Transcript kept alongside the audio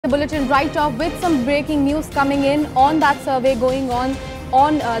bulletin right off with some breaking news coming in on that survey going on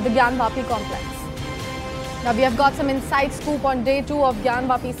the Gyanvapi complex. Now we have got some inside scoop on day 2 of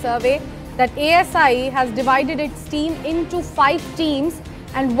Gyanvapi survey that ASI has divided its team into 5 teams,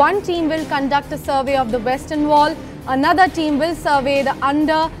 and one team will conduct a survey of the western wall, another team will survey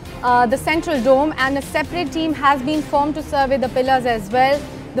the central dome, and a separate team has been formed to survey the pillars as well.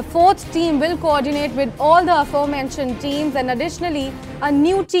 The 4th team will coordinate with all the aforementioned teams, and additionally a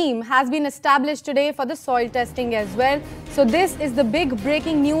new team has been established today for the soil testing as well. So this is the big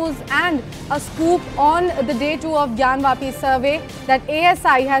breaking news and a scoop on the day 2 of Gyanvapi survey that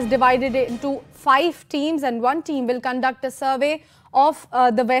ASI has divided it into 5 teams, and one team will conduct a survey of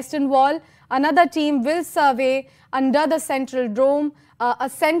the western wall, another team will survey under the central dome. A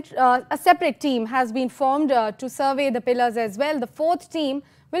separate team has been formed to survey the pillars as well. The 4th team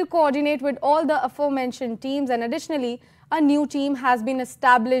will coordinate with all the aforementioned teams, and additionally a new team has been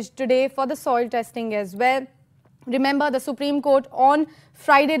established today for the soil testing as well. Remember, the Supreme Court on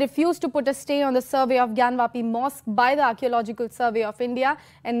Friday refused to put a stay on the survey of Gyanvapi Mosque by the Archaeological Survey of India,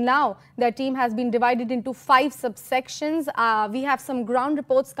 and now their team has been divided into 5 subsections. We have some ground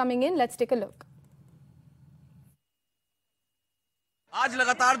reports coming in. Let's take a look. आज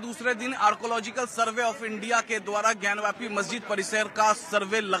लगातार दूसरे दिन archaeological survey of India के द्वारा ज्ञानवापी मस्जिद परिसर का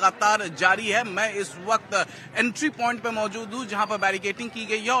सर्वे लगातार जारी है। मैं इस वक्त एंट्री पॉइंट पे मौजूद हूं जहां पर बैरिकेडिंग की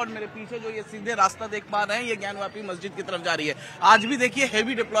गई है, और मेरे पीछे जो ये सीधे रास्ता देख पा रहे हैं ये ज्ञानवापी मस्जिद की तरफ जा रही है। आज भी देखिए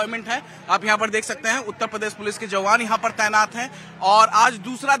हेवी डिप्लॉयमेंट है, आप यहां पर देख सकते हैं उत्तर प्रदेश पुलिस के जवान यहां पर तैनात हैं। और आज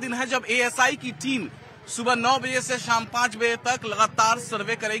दूसरा दिन है जब ASI की टीम सुबह 9 बजे से शाम 5 बजे तक लगातार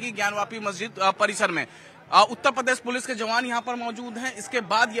सर्वे करेगी ज्ञानवापी मस्जिद परिसर में। उत्तर प्रदेश पुलिस के जवान यहां पर मौजूद हैं। इसके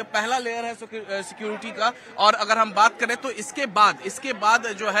बाद ये पहला लेयर है सिक्योरिटी का, और अगर हम बात करें तो इसके बाद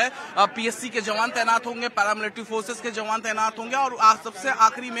जो है PSC के जवान तैनात होंगे, पैरामिलिट्री फोर्सेस के जवान तैनात होंगे, और सबसे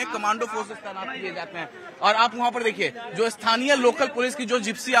आखिरी में कमांडो फोर्सेस तैनात किए जाते हैं। और आप वहां पर देखिए जो स्थानीय लोकल पुलिस की जो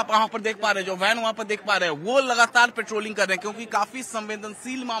जिप्सी आप वहां पर देख पा रहे हैं, जो वैन वहां पर देख पा रहे हैं, वो लगातार पेट्रोलिंग कर रहे हैं, क्योंकि काफी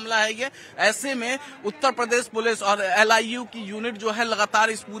संवेदनशील मामला है ये। ऐसे में उत्तर प्रदेश पुलिस और LIU की यूनिट जो है लगातार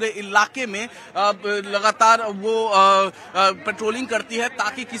इस पूरे इलाके में लगातार वो पेट्रोलिंग करती है,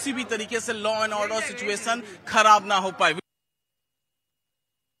 ताकि किसी भी तरीके से लॉ एंड ऑर्डर सिचुएशन खराब ना हो पाए।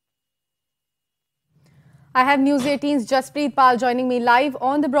 I have News 18's Jaspreet joining me live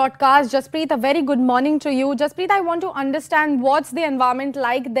on the broadcast. Jaspreet, a very good morning to you. Jaspreet, I want to understand what's the environment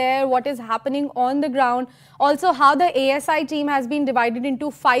like there, what is happening on the ground, also how the ASI team has been divided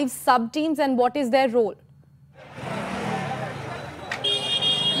into 5 sub-teams and what is their role?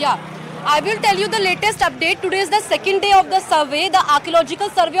 Yeah. I will tell you the latest update. Today is the second day of the survey. The Archaeological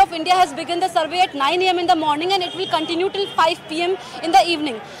Survey of India has begun the survey at 9 AM in the morning, and it will continue till 5 PM in the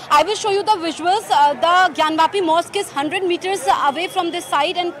evening. I will show you the visuals. The Gyanvapi Mosque is 100 meters away from this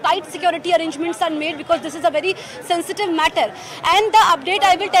site, and tight security arrangements are made because this is a very sensitive matter. And the update,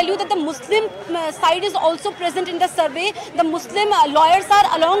 I will tell you that the Muslim side is also present in the survey. The Muslim lawyers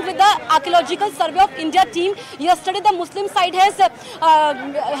are along with the Archaeological Survey of India team. Yesterday the Muslim side has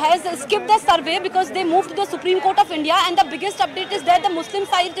skipped the survey because they moved to the Supreme Court of India, and the biggest update is that the Muslim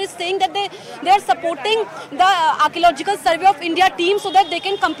side is saying that they are supporting the Archaeological Survey of India team so that they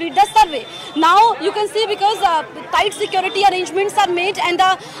can complete the survey. Now you can see because tight security arrangements are made, and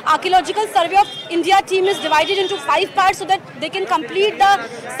the Archaeological Survey of India team is divided into 5 parts so that they can complete the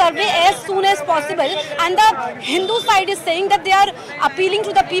survey as soon as possible. And the Hindu side is saying that they are appealing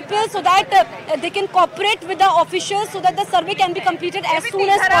to the people so that they can cooperate with the officials so that the survey can be completed as soon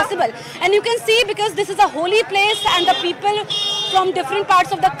as possible. And you can see because this is a holy place, and the people from different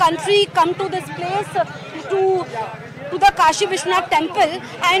parts of the country come to this place to the Kashi Vishwanath temple,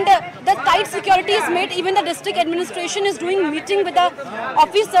 and the tight security is made. Even the district administration is doing meeting with the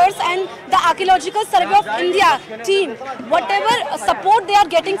officers and the Archaeological Survey of India team, whatever support they are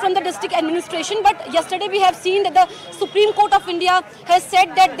getting from the district administration. But yesterday we have seen that the Supreme Court of India has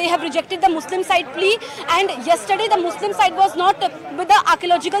said that they have rejected the Muslim side plea, and yesterday the Muslim side was not with the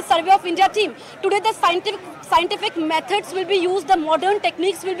Archaeological Survey of India team. Today the scientific methods will be used, the modern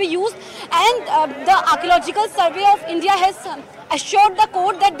techniques will be used, and the Archaeological Survey of India has assured the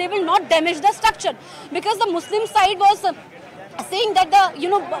court that they will not damage the structure, because the Muslim side was saying that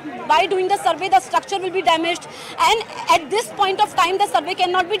by doing the survey the structure will be damaged, and at this point of time the survey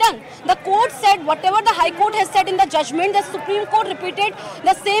cannot be done. The court said whatever the High Court has said in the judgment, the Supreme Court repeated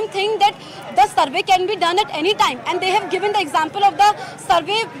the same thing, that the survey can be done at any time, and they have given the example of the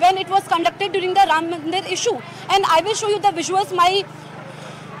survey when it was conducted during the Ram Mandir issue. And I will show you the visuals.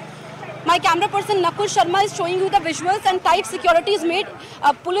 My camera person Nakul Sharma is showing you the visuals, and tight security is made.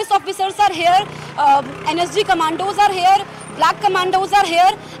 Police officers are here, NSG commandos are here, flag commandos are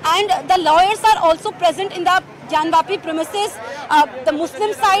here, and the lawyers are also present in the Gyanvapi premises. The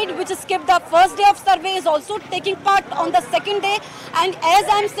Muslim side, which skipped the first day of survey, is also taking part on the second day. And as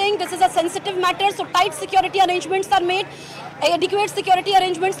I am saying, this is a sensitive matter, so tight security arrangements are made, adequate security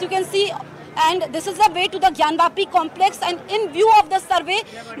arrangements you can see. And this is the way to the Gyanvapi complex, and in view of the survey,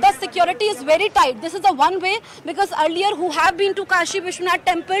 the security is very tight. This is the one way, because earlier who have been to Kashi Vishwanath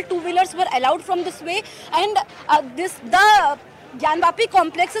temple, two-wheelers were allowed from this way, and the Gyanvapi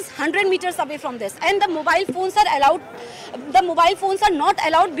complex is 100 meters away from this, and the mobile phones are allowed. The mobile phones are not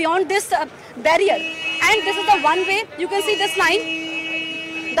allowed beyond this barrier, and this is the one way. You can see this line.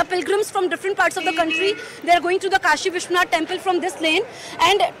 The pilgrims from different parts of the country, they are going to the Kashi Vishwanath temple from this lane,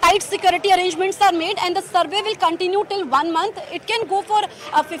 and tight security arrangements are made, and the survey will continue till 1 month. It can go for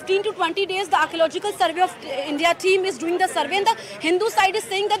 15 to 20 days. The Archaeological Survey of India team is doing the survey, and the Hindu side is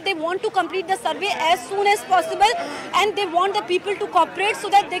saying that they want to complete the survey as soon as possible, and they want the people to cooperate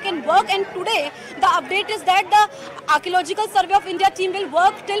so that they can work. And today the update is that the Archaeological Survey of India team will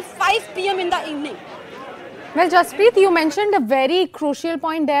work till 5 PM in the evening. Well, Jaspreet, you mentioned a very crucial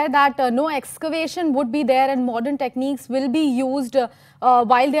point there, that no excavation would be there and modern techniques will be used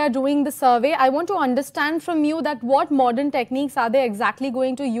while they are doing the survey. I want to understand from you that what modern techniques are they exactly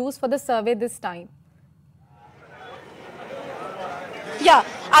going to use for the survey this time? Yeah,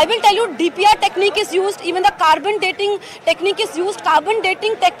 I will tell you, DPR technique is used, even the carbon dating technique is used. Carbon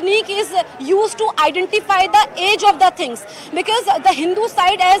dating technique is used to identify the age of the things, because the Hindu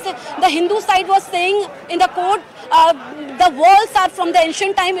side, as the Hindu side was saying in the code, the walls are from the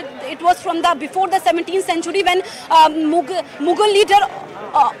ancient time. It was from the before the 17th century, when Mughal leader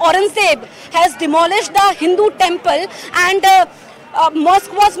Aurangzeb has demolished the Hindu temple, and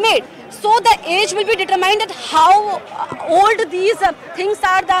mosque was made. So the age will be determined at how old these things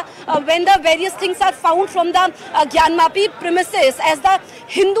are, when the various things are found from the Gyanvapi premises, as the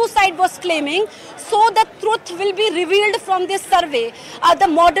Hindu side was claiming. So the truth will be revealed from this survey. The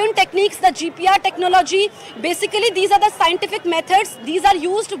modern techniques, the GPR technology, basically these are the scientific methods. These are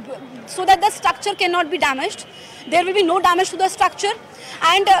used so that the structure cannot be damaged. There will be no damage to the structure,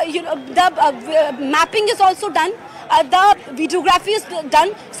 and the mapping is also done. The videography is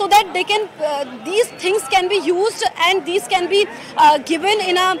done, so that they can these things can be used, and these can be given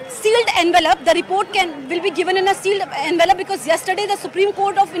in a sealed envelope. The report will be given in a sealed envelope, because yesterday the Supreme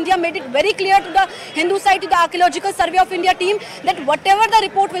Court of India made it very clear to the Hindu side, to the Archaeological Survey of India team, that whatever the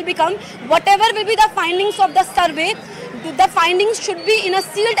report will become, whatever will be the findings of the survey, the findings should be in a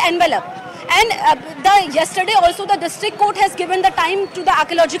sealed envelope. And yesterday also the district court has given the time to the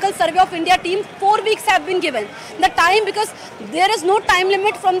Archaeological Survey of India team. 4 weeks have been given. The time, because there is no time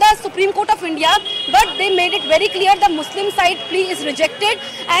limit from the Supreme Court of India, but they made it very clear the Muslim side plea is rejected,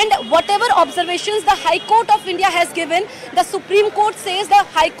 and whatever observations the High Court of India has given, the Supreme Court says the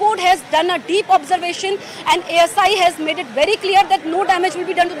High Court has done a deep observation, and ASI has made it very clear that no damage will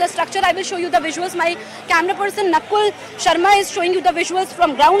be done to the structure. I will show you the visuals. My camera person Nakul Sharma is showing you the visuals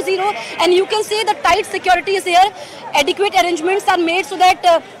from ground zero, and you can see the tight security is here. Adequate arrangements are made so that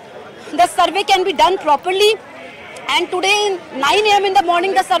the survey can be done properly. And today, 9 AM in the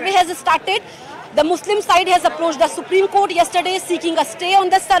morning, the survey has started. The Muslim side has approached the Supreme Court yesterday seeking a stay on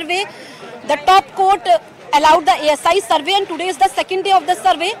the survey. The top court allowed the ASI survey, and today is the second day of the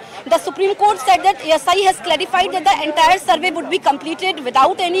survey. The Supreme Court said that ASI has clarified that the entire survey would be completed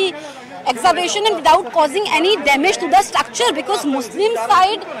without any excavation and without causing any damage to the structure, because Muslim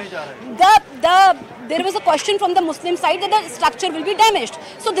side, there was a question from the Muslim side that the structure will be damaged.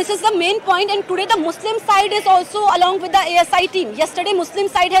 So this is the main point, and today the Muslim side is also along with the ASI team. Yesterday Muslim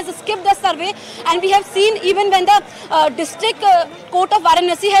side has skipped the survey, and we have seen even when the district court of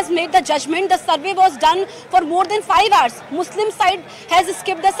Varanasi has made the judgment, the survey was done for more than 5 hours. Muslim side has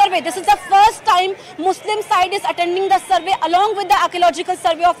skipped the survey. This is the first time Muslim side is attending the survey along with the Archaeological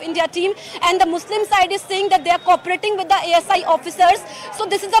Survey of India team, and the Muslim side is saying that they are cooperating with the ASI officers. So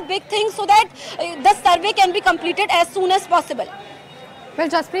this is a big thing, so that the survey can be completed as soon as possible. Well,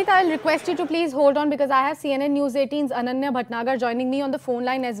 Jaspreet, I'll request you to please hold on, because I have CNN News 18's Ananya Bhatnagar joining me on the phone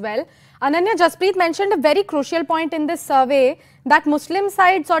line as well. Ananya, Jaspreet mentioned a very crucial point in this survey, that Muslim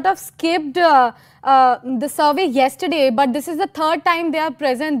side sort of skipped the survey yesterday, but this is the third time they are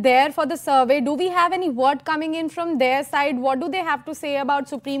present there for the survey. Do we have any word coming in from their side? What do they have to say about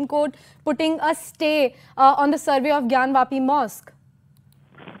Supreme Court putting a stay on the survey of Gyanvapi Mosque?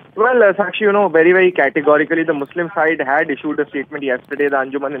 Well, Sakshi, very, very categorically, the Muslim side had issued a statement yesterday. The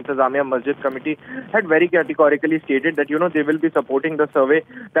Anjuman Intizamiya Masjid Committee had very categorically stated that, they will be supporting the survey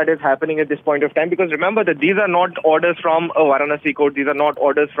that is happening at this point of time. Because remember that these are not orders from a Varanasi court. These are not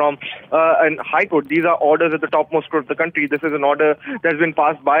orders from a high court. These are orders at the topmost court of the country. This is an order that's been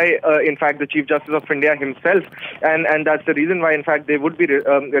passed by, in fact, the Chief Justice of India himself. And that's the reason why, in fact, they would be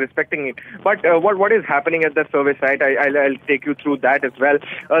respecting it. But what is happening at the survey site, I'll take you through that as well.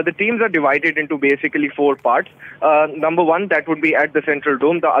 The teams are divided into basically 4 parts. Number 1, that would be at the central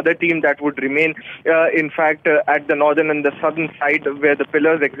dome. The other team that would remain, in fact, at the northern and the southern side where the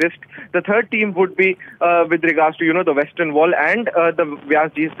pillars exist. The third team would be with regards to, the western wall and the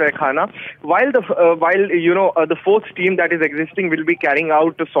Vyasji's Khana. While the fourth team that is existing will be carrying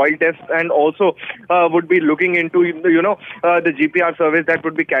out soil tests and also would be looking into, the GPR surveys that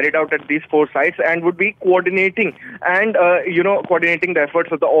would be carried out at these 4 sites and would be coordinating and, coordinating the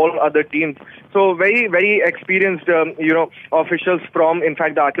efforts of the all other teams. So very, very experienced, officials from, in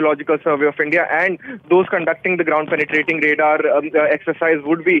fact, the Archaeological Survey of India and those conducting the ground penetrating radar exercise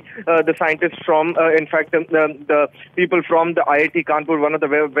would be the scientists from, in fact, the people from the IIT Kanpur, one of the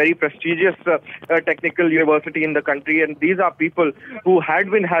very prestigious technical university in the country. And these are people who had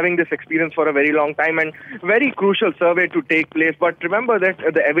been having this experience for a very long time and very crucial survey to take place. But remember that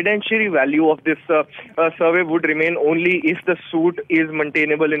the evidentiary value of this survey would remain only if the suit is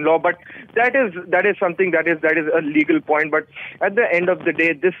maintainable in law. But that is something that is a legal point. But at the end of the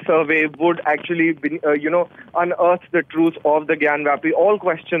day, this survey would actually be, unearth the truth of the Gyanvapi. All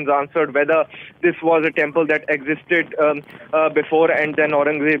questions answered, whether this was a temple that existed before and then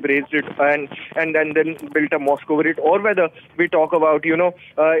Aurangzeb raised it and then built a mosque over it, or whether we talk about,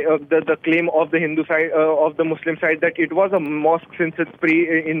 the claim of the Hindu side, of the Muslim side, that it was a mosque since its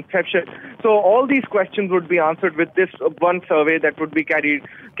pre-inception. So all these questions would be answered with this one survey that would be carried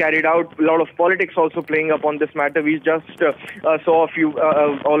out. A lot of politics also playing up on this matter. We just saw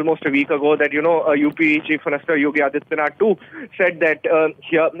almost a week ago that, UP Chief Minister Yogi Adityanath too said that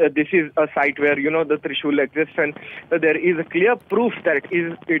here this is a site where, the Trishul exists and there is a clear proof that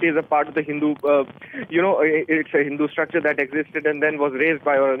it is a part of the Hindu, it's a Hindu structure that existed and then was raised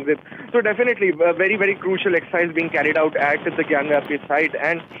by Aurangzeb. So definitely a very, very crucial exercise being carried out at the Gyanvapi site,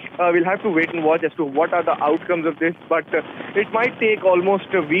 and we'll have to wait and watch as to what are the outcomes of this. But it might take almost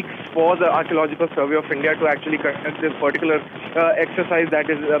weeks for the Archaeological Survey of India to actually conduct this particular exercise that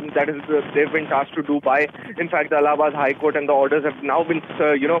is they've been tasked to do by, in fact, the Allahabad High Court, and the orders have now been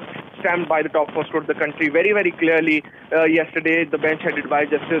stamped by the topmost court of the country very, very clearly. Yesterday, the bench headed by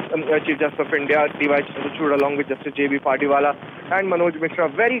Chief Justice of India, D.Y. Chandrachud, along with Justice J.B. Patiwala and Manoj Mishra,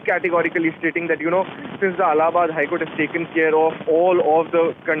 very categorically stating that, since the Allahabad High Court has taken care of all of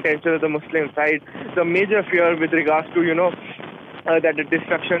the contention of the Muslim side, the major fear with regards to, that the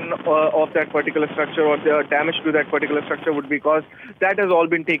destruction of that particular structure or the damage to that particular structure would be caused, that has all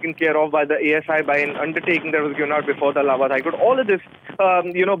been taken care of by the ASI, by an undertaking that was given out before the Allahabad High Court. All of this,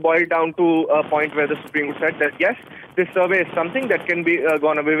 boiled down to a point where the Supreme Court said that yes, this survey is something that can be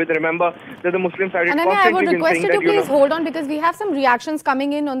gone away with. Remember that the Muslim side is constantly I would been request saying you to that, please hold on, because we have some reactions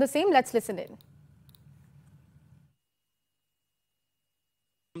coming in on the same. Let's listen in.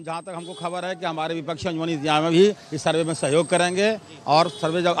 जहाँ तक हमको खबर है कि हमारे विपक्षी अंजुमन इंतजामिया में भी इस सर्वे में सहयोग करेंगे और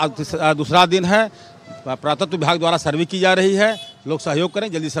सर्वे जब दूसरा दिन है, पुरातत्व विभाग द्वारा सर्वे की जा रही है, लोग सहयोग करें,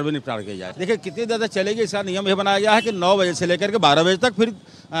 जल्दी सर्वे निपटान किया जाए। देखिए कितनी देर तक चलेगी, इसका नियम यह बनाया गया है कि 9 बजे से लेकर के 12 बजे तक, फिर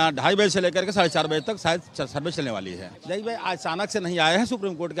 2:30 बजे से लेकर के 4:30 बजे तक शायद सर्वे चलने वाली है। देखिए भाई अचानक से नहीं आए हैं,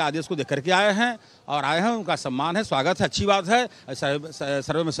 सुप्रीम कोर्ट के आदेश को देख करके आए हैं और आए हैं, उनका सम्मान है, स्वागत है, अच्छी बात है।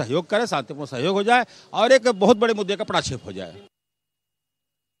 सर्वे में सहयोग करें, शांतिपूर्ण सहयोग हो जाए और एक बहुत बड़े मुद्दे का पटाक्षेप हो जाए।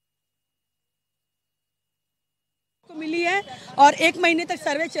 मिली है और 1 महीने तक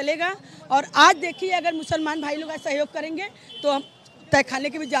सर्वे चलेगा और आज देखिए अगर मुसलमान भाई लोग सहयोग करेंगे तो हम तहखाने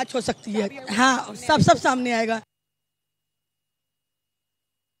की भी जांच हो सकती है। हाँ, सब सामने आएगा।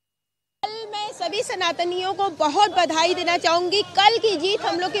 कल मैं सभी सनातनियों को बहुत बधाई देना चाहूँगी। कल की जीत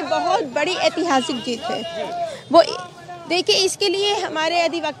हम लोग की बहुत बड़ी ऐतिहासिक जीत है। वो देखिए, इसके लिए हमारे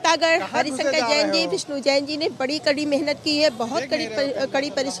अधिवक्तागण हरिशंकर जैन जी, विष्णु जैन जी ने बड़ी कड़ी मेहनत की है, बहुत कड़ी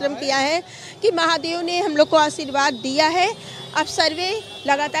परिश्रम किया है कि महादेव ने हम लोग को आशीर्वाद दिया है। अब सर्वे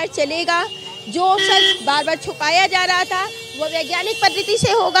लगातार चलेगा। जो सच बार बार छुपाया जा रहा था वो वैज्ञानिक पद्धति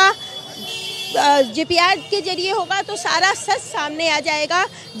से होगा, जीपीआर के जरिए होगा, तो सारा सच सामने आ जाएगा।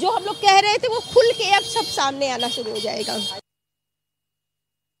 जो हम लोग कह रहे थे वो खुल के अब सब सामने आना शुरू हो जाएगा।